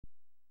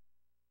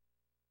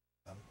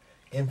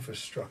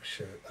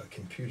infrastructure, a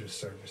computer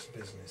service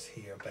business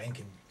here, a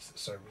banking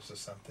service or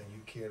something.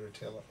 You care to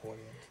tell the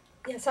audience?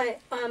 Yes,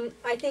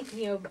 I think,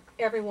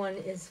 everyone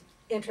is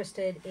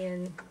interested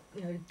in,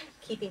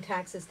 keeping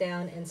taxes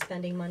down and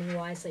spending money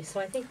wisely.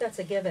 So I think that's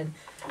a given.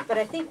 But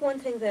I think one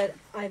thing that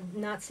I'm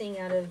not seeing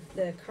out of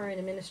the current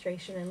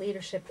administration and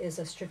leadership is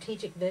a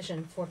strategic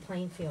vision for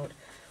Plainfield.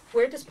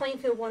 Where does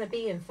Plainfield want to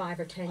be in 5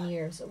 or 10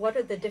 years? What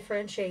are the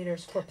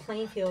differentiators for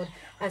Plainfield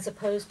as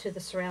opposed to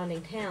the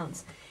surrounding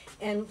towns?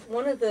 And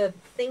one of the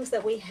things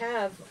that we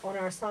have on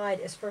our side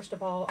is, first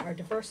of all, our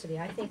diversity.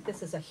 I think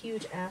this is a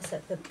huge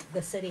asset that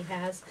the city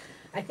has.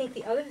 I think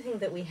the other thing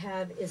that we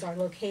have is our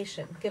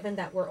location, given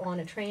that we're on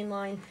a train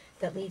line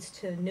that leads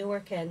to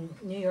Newark and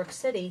New York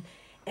City,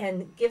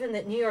 and given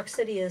that New York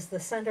City is the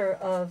center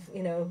of,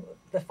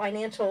 the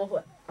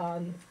financial,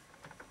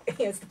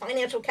 it's the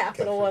financial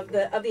capital of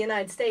the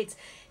United States,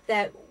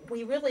 that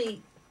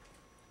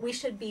we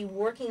should be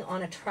working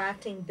on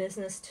attracting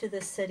business to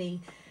the city,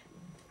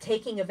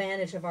 taking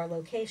advantage of our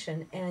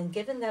location. And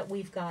given that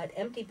we've got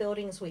empty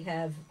buildings, we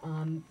have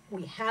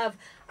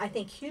I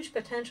think huge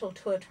potential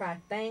to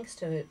attract banks,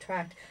 to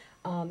attract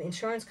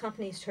insurance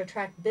companies, to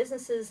attract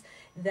businesses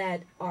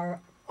that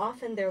are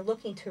often they're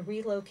looking to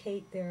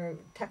relocate their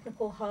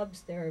technical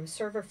hubs, their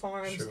server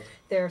farms, Sure.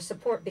 their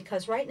support,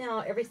 because right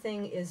now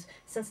everything is,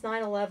 since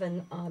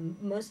 9/11,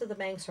 most of the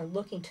banks are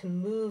looking to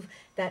move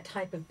that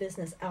type of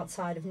business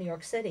outside of New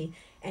York City.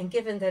 And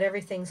given that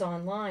everything's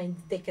online,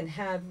 they can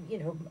have,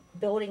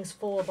 buildings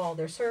full of all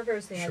their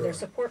servers, Sure. their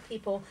support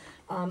people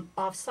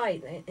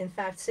off-site. In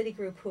fact,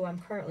 Citigroup, who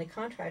I'm currently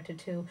contracted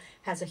to,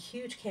 has a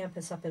huge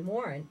campus up in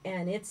Warren,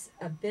 and it's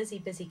a busy,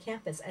 busy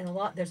campus. And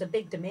there's a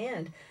big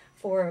demand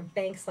for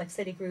banks like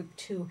Citigroup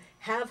to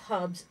have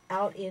hubs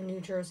out in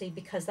New Jersey,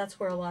 because that's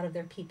where a lot of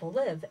their people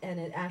live, and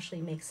it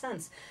actually makes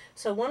sense.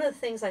 So one of the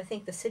things I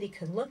think the city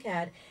could look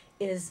at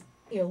is,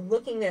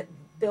 looking at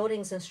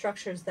buildings and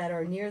structures that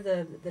are near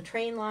the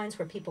train lines,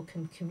 where people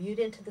can commute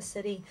into the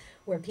city,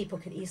 where people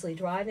could easily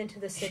drive into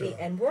the city Sure.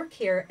 and work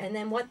here. And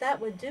then what that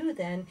would do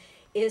then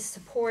is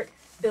support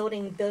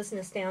building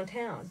business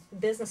downtown,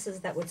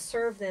 businesses that would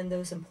serve then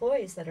those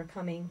employees that are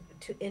coming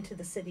into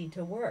the city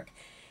to work.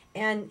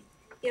 And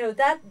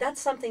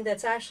that's something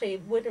that's actually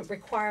wouldn't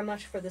require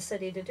much for the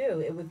city to do.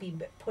 It would be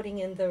putting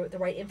in the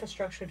right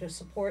infrastructure to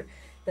support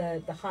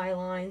the high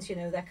lines,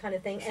 that kind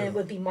of thing. Sure. And it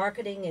would be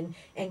marketing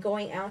and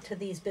going out to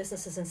these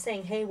businesses and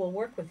saying, hey, we'll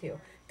work with you.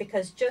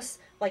 Because just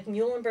like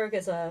Muhlenberg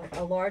is a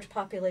large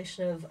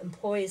population of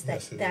employees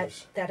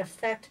that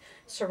affect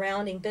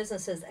surrounding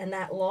businesses, and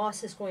that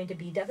loss is going to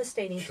be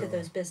devastating Sure. to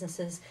those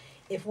businesses.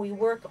 If we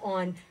work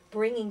on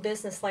bringing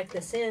business like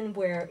this in,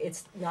 where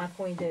it's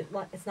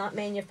not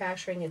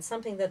manufacturing, it's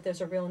something that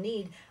there's a real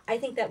need, I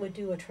think that would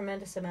do a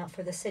tremendous amount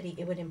for the city.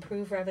 It would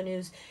improve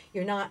revenues.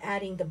 You're not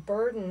adding the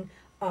burden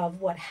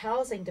of what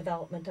housing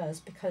development does,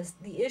 because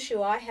the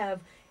issue I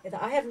have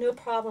no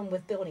problem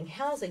with building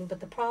housing, but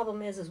the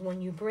problem is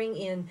when you bring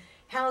in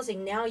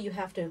housing, now you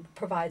have to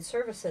provide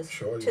services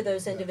to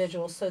those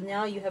individuals. So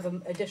now you have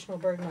an additional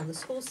burden on the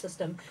school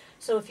system.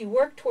 So if you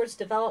work towards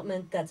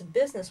development that's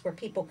business, where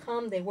people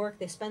come, they work,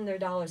 they spend their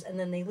dollars, and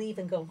then they leave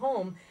and go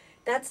home,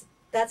 that's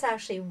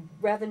actually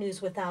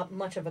revenues without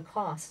much of a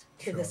cost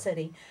to the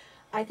city.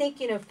 I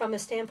think, from a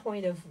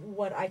standpoint of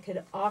what I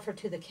could offer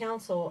to the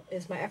council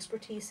is my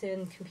expertise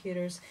in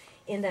computers,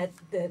 in that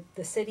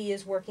the city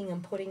is working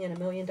on putting in $1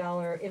 million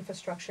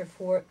infrastructure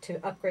to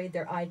upgrade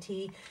their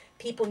IT.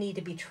 People need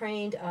to be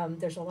trained.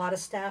 There's a lot of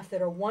staff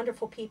that are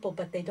wonderful people,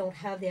 but they don't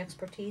have the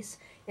expertise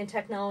in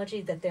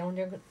technology that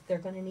they're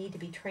going to need to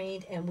be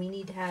trained, and we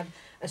need to have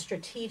a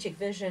strategic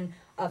vision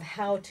of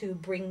how to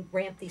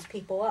ramp these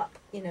people up,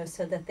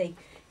 so that they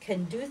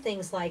can do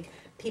things like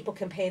people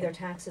can pay their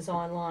taxes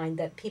online,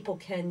 that people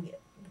can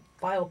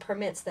file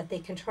permits, that they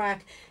can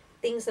track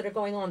things that are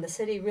going on. The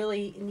city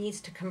really needs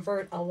to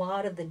convert a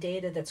lot of the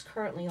data that's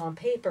currently on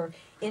paper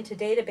into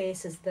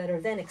databases that are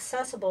then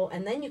accessible,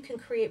 and then you can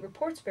create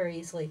reports very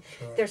easily.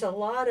 Sure. There's a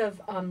lot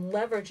of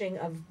leveraging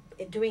of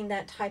doing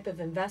that type of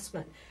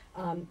investment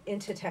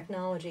into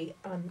technology.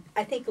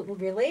 I think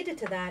related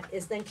to that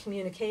is then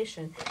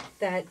communication,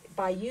 that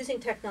by using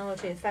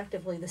technology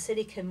effectively, the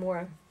city can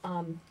more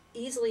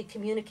easily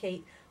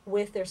communicate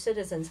with their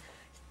citizens.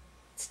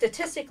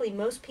 Statistically,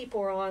 most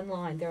people are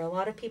online. There are a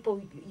lot of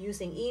people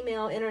using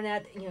email,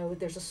 internet.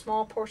 There's a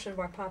small portion of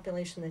our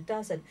population that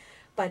doesn't.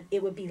 But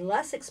it would be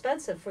less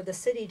expensive for the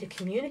city to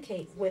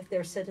communicate with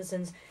their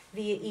citizens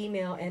via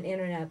email and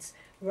internets,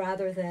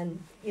 rather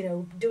than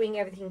doing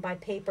everything by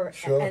paper.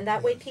 Sure. And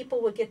that way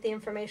people would get the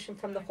information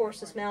from the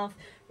horse's mouth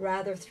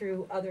rather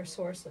through other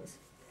sources.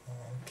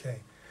 Okay.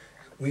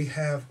 We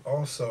have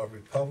also a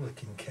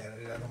Republican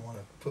candidate. I don't want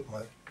to put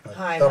my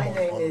Hi, thumb my on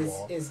name the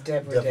wall. is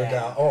Deborah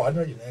Dow. Oh, I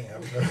know your name.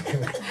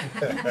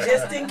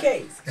 Just in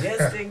case.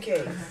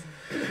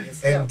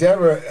 And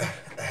Deborah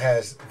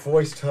has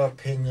voiced her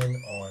opinion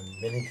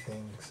on many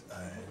things,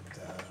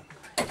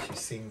 and she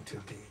seemed to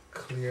be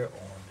clear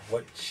on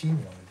what she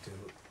wanted to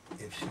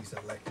do if she's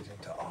elected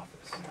into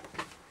office.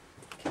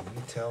 Can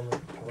you tell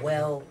them?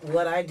 Well,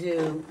 what I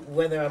do,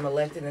 whether I'm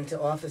elected into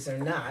office or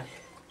not,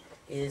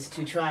 is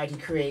to try to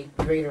create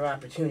greater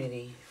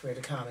opportunity for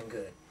the common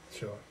good.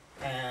 Sure.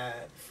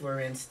 For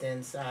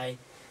instance, I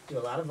do a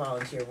lot of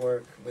volunteer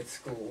work with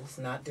schools,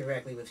 not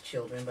directly with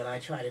children, but I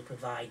try to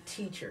provide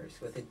teachers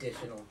with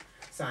additional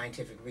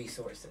scientific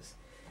resources.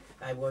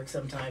 I work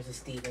sometimes with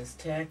Stevens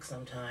Tech,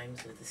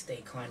 sometimes with the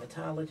state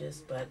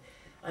climatologist, but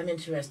I'm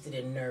interested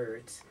in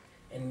nerds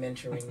and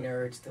mentoring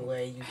nerds the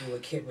way you do a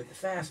kid with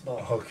the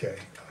fastball. Okay.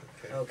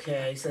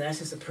 Okay, so that's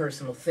just a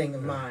personal thing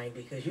of mine,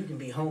 because you can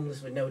be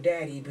homeless with no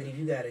daddy, but if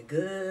you got a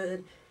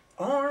good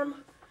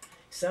arm,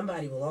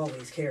 somebody will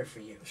always care for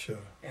you. Sure.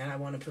 And I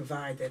want to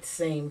provide that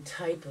same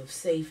type of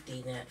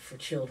safety net for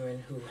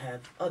children who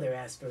have other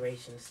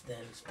aspirations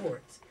than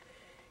sports.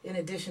 In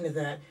addition to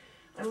that,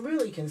 I'm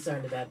really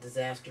concerned about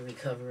disaster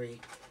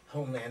recovery,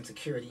 homeland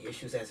security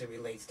issues as it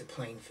relates to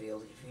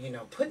Plainfield. You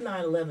know, put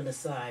 9/11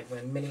 aside,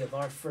 when many of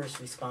our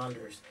first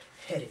responders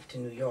headed to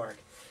New York,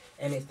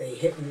 and if they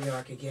hit New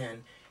York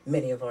again,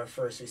 many of our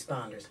first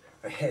responders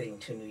are heading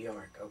to New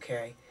York,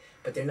 okay?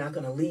 But they're not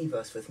going to leave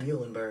us with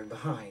Muhlenberg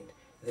behind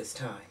this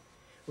time.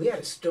 We had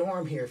a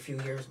storm here a few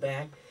years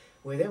back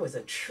where there was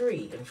a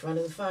tree in front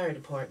of the fire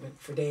department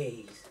for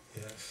days.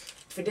 Yes.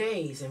 For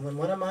days, and when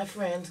one of my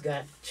friends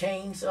got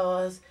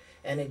chainsaws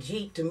and a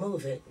Jeep to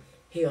move it,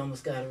 he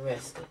almost got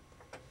arrested.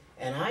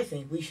 And I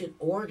think we should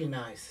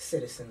organize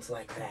citizens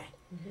like that.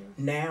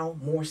 Mm-hmm. Now,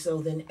 more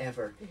so than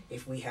ever,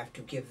 if we have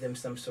to give them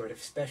some sort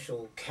of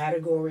special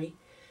category.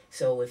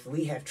 So if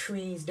we have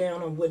trees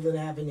down on Woodland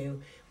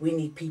Avenue, we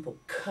need people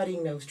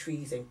cutting those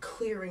trees and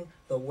clearing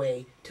the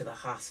way to the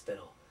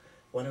hospital.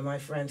 One of my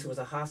friends who was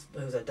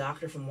a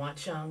doctor from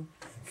Watchung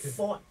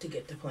fought to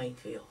get to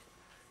Plainfield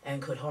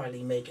and could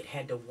hardly make it,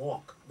 had to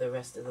walk the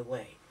rest of the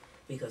way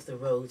because the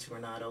roads were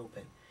not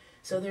open.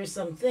 So there's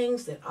some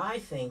things that I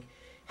think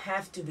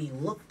have to be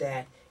looked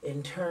at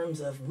in terms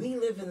of, we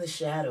live in the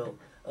shadow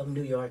of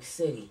New York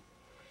City,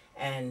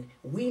 and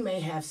we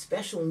may have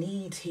special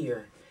needs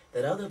here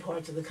that other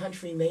parts of the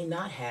country may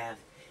not have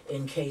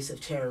in case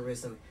of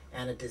terrorism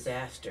and a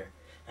disaster.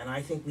 And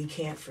I think we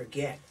can't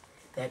forget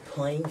that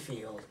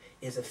Plainfield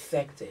is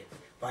affected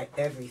by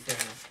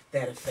everything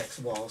that affects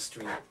Wall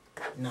Street,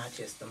 not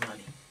just the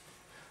money.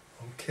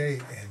 Okay,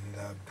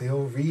 and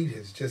Bill Reed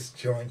has just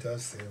joined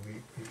us,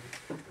 and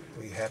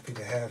we're happy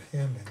to have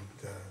him,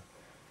 and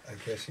I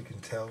guess you can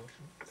tell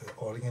the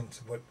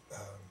audience what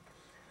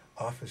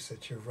office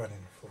that you're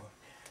running for.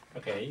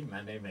 Okay,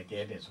 my name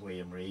again is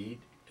William Reed.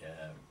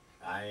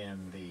 I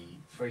am the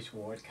First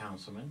Ward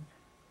Councilman,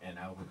 and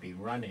I will be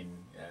running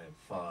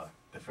for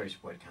the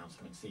First Ward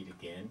Councilman seat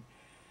again.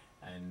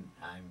 And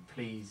I'm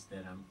pleased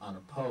that I'm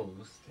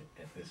unopposed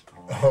at this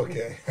point.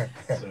 Okay.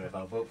 So if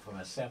I vote for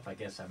myself, I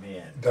guess I'm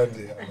in. Done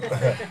deal.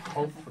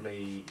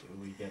 Hopefully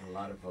we get a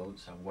lot of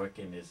votes. I'm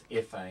working as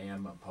if I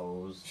am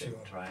opposed, Sure.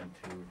 and trying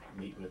to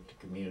meet with the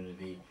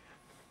community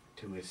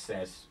to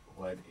assess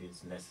what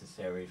is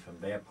necessary from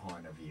their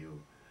point of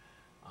view,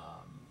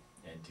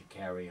 and to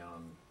carry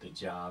on the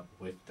job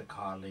with the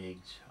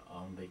colleagues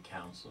on the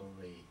council,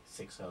 the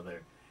 6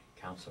 other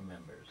council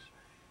members.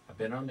 I've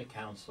been on the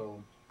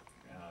council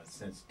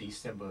since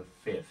December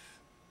 5th,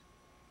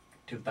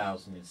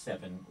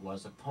 2007,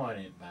 was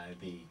appointed by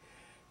the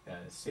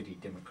City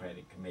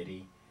Democratic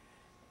Committee,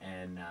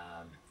 and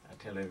I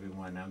tell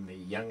everyone I'm the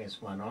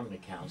youngest one on the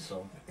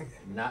council,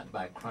 not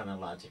by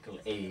chronological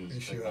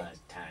age, Sure. but by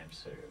time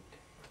served.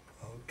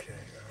 Okay.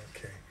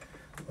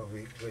 Well,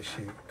 we wish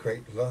you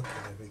great luck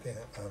and everything.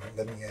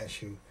 Let me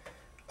ask you,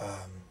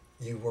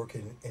 you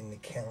working in the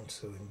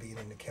council and being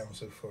in the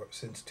council for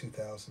since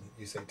 2000,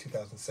 you say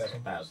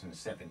 2007?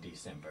 2007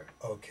 December.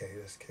 Okay,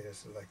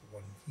 that's like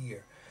 1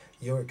 year.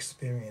 Your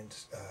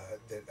experience,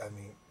 the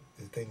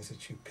things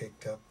that you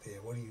picked up there,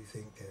 what do you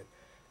think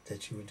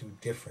that you would do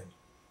different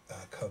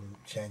come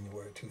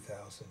January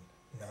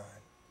 2009?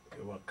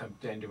 Well, come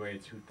January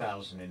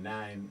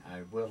 2009,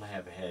 I will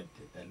have had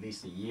at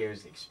least a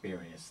year's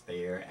experience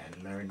there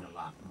and learned a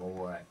lot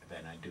more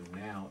than I do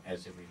now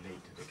as it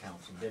relates to the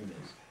council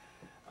business.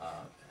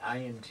 I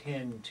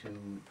intend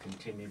to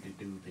continue to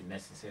do the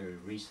necessary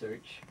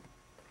research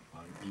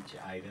on each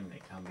item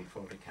that come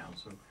before the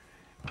council,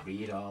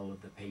 read all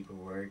of the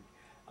paperwork,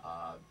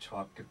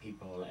 talk to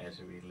people as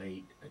it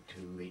relates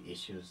to the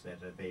issues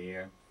that are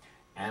there,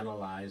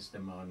 analyze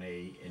them on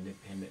a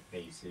independent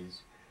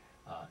basis,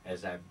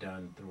 as I've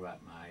done throughout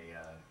my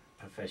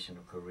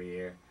professional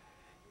career,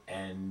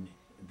 and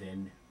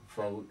then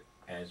vote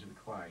as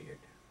required.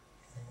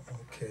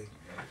 Okay,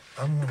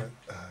 I'm gonna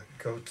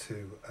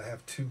I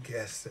have 2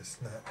 guests that's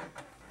not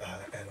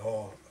at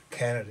all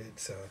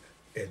candidates.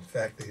 In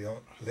fact, they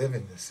don't live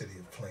in the city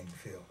of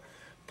Plainfield.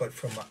 But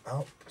from an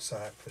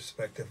outside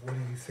perspective, what do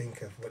you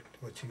think of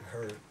what you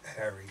heard,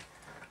 Harry,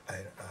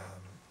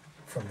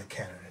 from the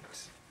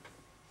candidates?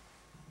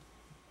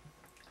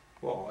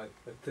 Well,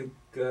 I think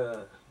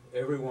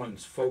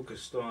everyone's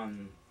focused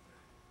on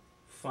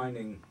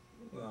finding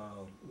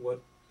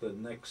what the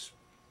next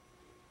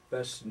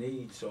best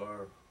needs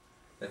are,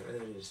 that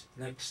is,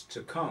 next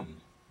to come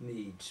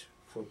needs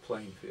for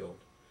Plainfield.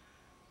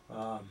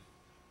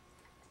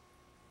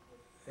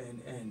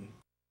 And